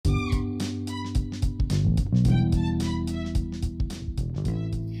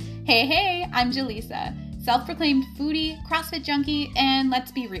Hey, I'm Jaleesa, self-proclaimed foodie, CrossFit junkie, and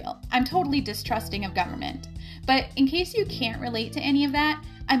let's be real, I'm totally distrusting of government. But in case you can't relate to any of that,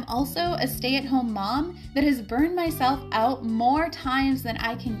 I'm also a stay-at-home mom that has burned myself out more times than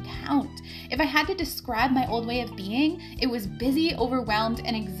I can count. If I had to describe my old way of being, it was busy, overwhelmed,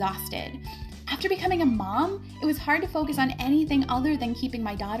 and exhausted. After becoming a mom, it was hard to focus on anything other than keeping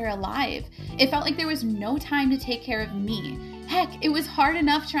my daughter alive. It felt like there was no time to take care of me. Heck, it was hard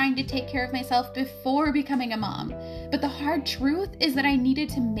enough trying to take care of myself before becoming a mom. But the hard truth is that I needed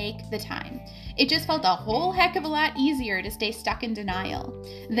to make the time. It just felt a whole heck of a lot easier to stay stuck in denial.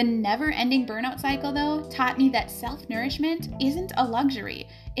 The never-ending burnout cycle, though, taught me that self-nourishment isn't a luxury.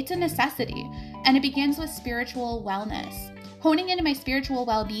 It's a necessity, and it begins with spiritual wellness. Honing into my spiritual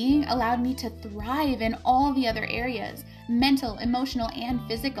well-being allowed me to thrive in all the other areas, mental, emotional, and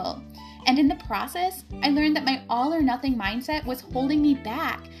physical. And in the process, I learned that my all-or-nothing mindset was holding me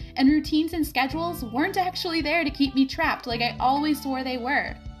back, and routines and schedules weren't actually there to keep me trapped like I always swore they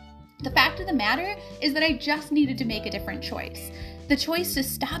were. The fact of the matter is that I just needed to make a different choice. The choice to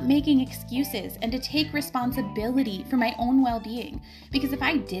stop making excuses and to take responsibility for my own well-being. Because if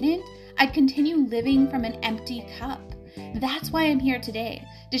I didn't, I'd continue living from an empty cup. That's why I'm here today,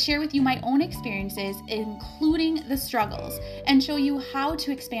 to share with you my own experiences, including the struggles, and show you how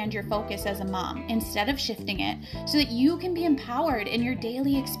to expand your focus as a mom instead of shifting it, so that you can be empowered in your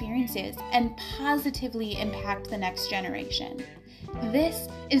daily experiences and positively impact the next generation. This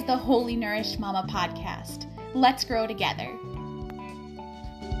is the Wholly Nourished Mama podcast. Let's grow together.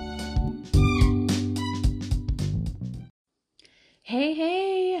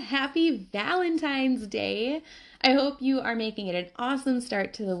 Hey, happy Valentine's Day. I hope you are making it an awesome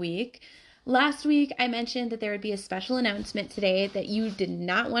start to the week. Last week, I mentioned that there would be a special announcement today that you did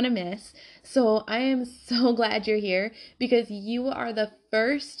not want to miss. So I am so glad you're here because you are the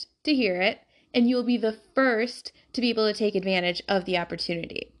first to hear it and you'll be the first to be able to take advantage of the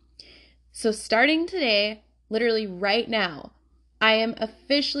opportunity. So starting today, literally right now, I am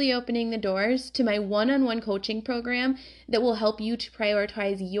officially opening the doors to my one-on-one coaching program that will help you to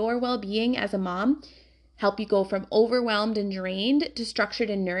prioritize your well-being as a mom, help you go from overwhelmed and drained to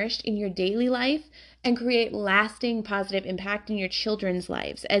structured and nourished in your daily life, and create lasting positive impact in your children's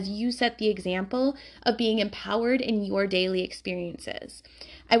lives as you set the example of being empowered in your daily experiences.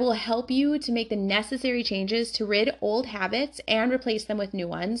 I will help you to make the necessary changes to rid old habits and replace them with new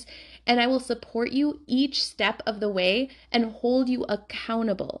ones, and I will support you each step of the way and hold you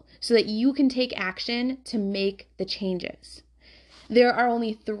accountable so that you can take action to make the changes. There are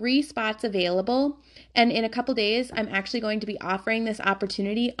only 3 spots available, and in a couple days, I'm actually going to be offering this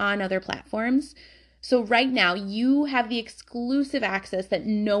opportunity on other platforms. So right now, you have the exclusive access that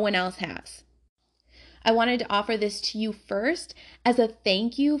no one else has. I wanted to offer this to you first as a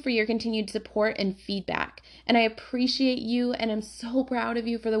thank you for your continued support and feedback. And I appreciate you and I'm so proud of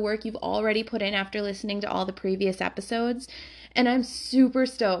you for the work you've already put in after listening to all the previous episodes. And I'm super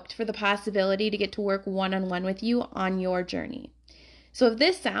stoked for the possibility to get to work one-on-one with you on your journey. So if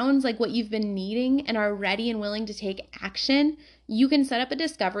this sounds like what you've been needing and are ready and willing to take action, you can set up a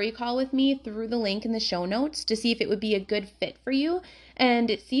discovery call with me through the link in the show notes to see if it would be a good fit for you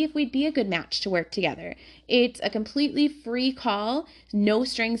and see if we'd be a good match to work together. It's a completely free call, no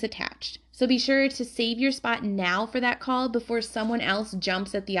strings attached. So be sure to save your spot now for that call before someone else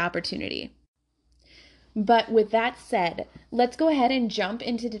jumps at the opportunity. But with that said, let's go ahead and jump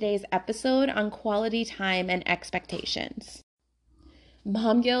into today's episode on quality time and expectations.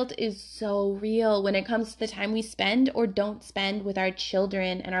 Mom guilt is so real when it comes to the time we spend or don't spend with our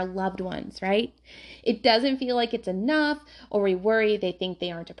children and our loved ones, right? It doesn't feel like it's enough, or we worry they think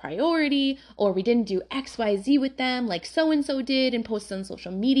they aren't a priority, or we didn't do XYZ with them like so-and-so did and post on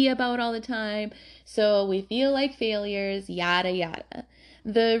social media about all the time. So we feel like failures, yada, yada.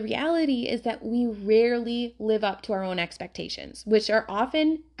 The reality is that we rarely live up to our own expectations, which are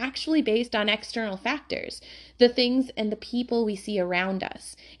often actually based on external factors, the things and the people we see around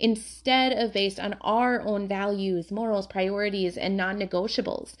us, instead of based on our own values, morals, priorities, and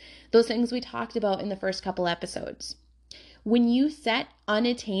non-negotiables, those things we talked about in the first couple episodes. When you set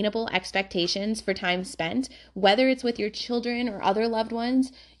unattainable expectations for time spent, whether it's with your children or other loved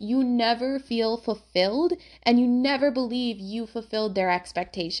ones, you never feel fulfilled and you never believe you fulfilled their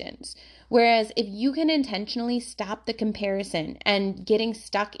expectations. Whereas if you can intentionally stop the comparison and getting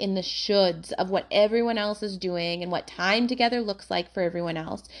stuck in the shoulds of what everyone else is doing and what time together looks like for everyone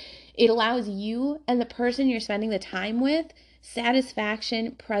else, it allows you and the person you're spending the time with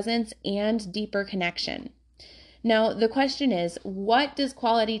satisfaction, presence, and deeper connection. Now, the question is, what does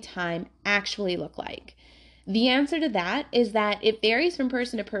quality time actually look like? The answer to that is that it varies from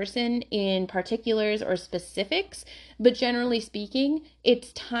person to person in particulars or specifics, but generally speaking,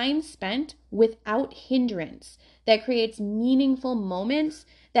 it's time spent without hindrance that creates meaningful moments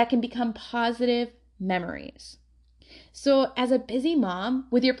that can become positive memories. So, as a busy mom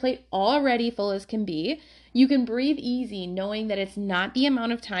with your plate already full as can be, you can breathe easy knowing that it's not the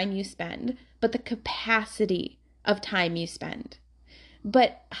amount of time you spend, but the capacity of time you spend.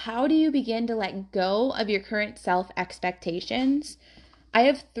 But how do you begin to let go of your current self expectations? I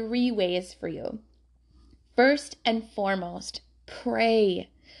have 3 ways for you. First and foremost, pray.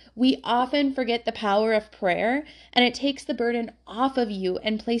 We often forget the power of prayer, and it takes the burden off of you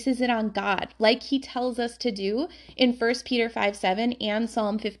and places it on God, like he tells us to do in 1 Peter 5:7 and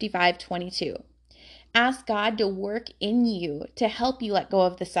Psalm 55:22. Ask God to work in you to help you let go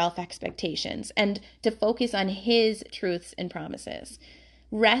of the self-expectations and to focus on his truths and promises.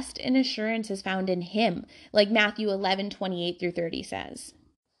 Rest and assurance is found in him, like Matthew 11:28-30 says.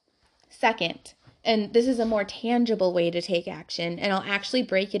 Second, and this is a more tangible way to take action, and I'll actually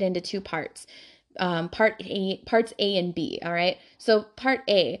break it into 2 parts. Parts A and B, all right? So part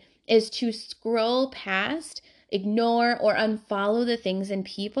A is to scroll past, ignore, or unfollow the things and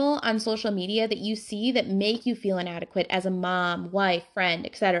people on social media that you see that make you feel inadequate as a mom, wife, friend,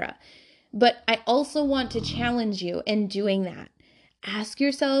 etc. But I also want to challenge you in doing that. Ask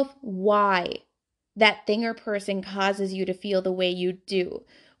yourself why that thing or person causes you to feel the way you do.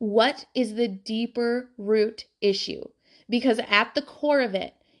 What is the deeper root issue? Because at the core of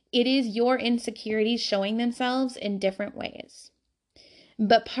it, it is your insecurities showing themselves in different ways.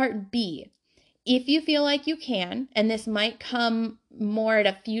 But part B, if you feel like you can, and this might come more at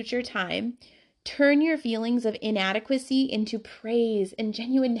a future time, turn your feelings of inadequacy into praise and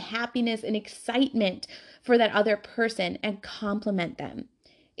genuine happiness and excitement for that other person and compliment them.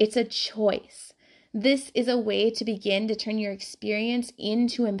 It's a choice. This is a way to begin to turn your experience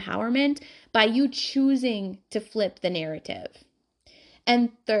into empowerment by you choosing to flip the narrative.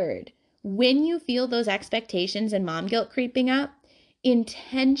 And third, when you feel those expectations and mom guilt creeping up,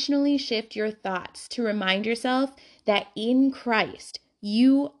 intentionally shift your thoughts to remind yourself that in Christ,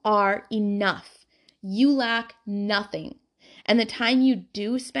 you are enough. You lack nothing. And the time you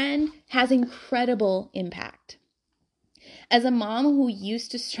do spend has incredible impact. As a mom who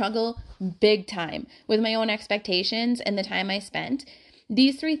used to struggle big time with my own expectations and the time I spent,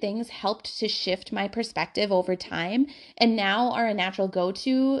 these 3 things helped to shift my perspective over time and now are a natural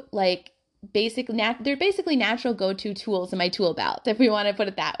go-to, they're basically natural go-to tools in my tool belt, if we want to put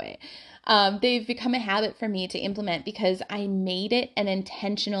it that way. They've become a habit for me to implement because I made it an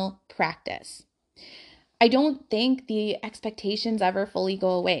intentional practice. I don't think the expectations ever fully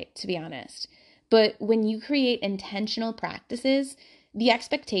go away, to be honest. But when you create intentional practices, the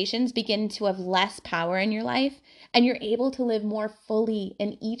expectations begin to have less power in your life, and you're able to live more fully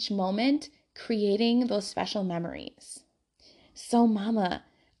in each moment, creating those special memories. So, mama,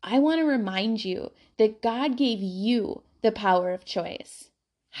 I want to remind you that God gave you the power of choice.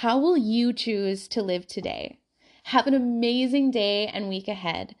 How will you choose to live today? Have an amazing day and week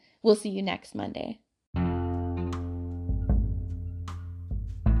ahead. We'll see you next Monday.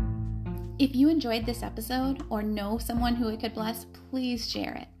 If you enjoyed this episode or know someone who it could bless, please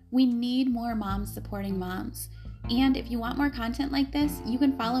share it. We need more moms supporting moms. And if you want more content like this, you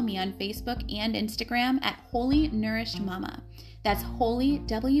can follow me on Facebook and Instagram at Holy Nourished Mama. That's Holy,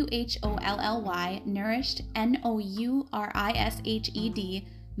 WHOLLY, Nourished, NOURISHED,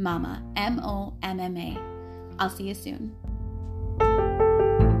 Mama, MOMMA. I'll see you soon.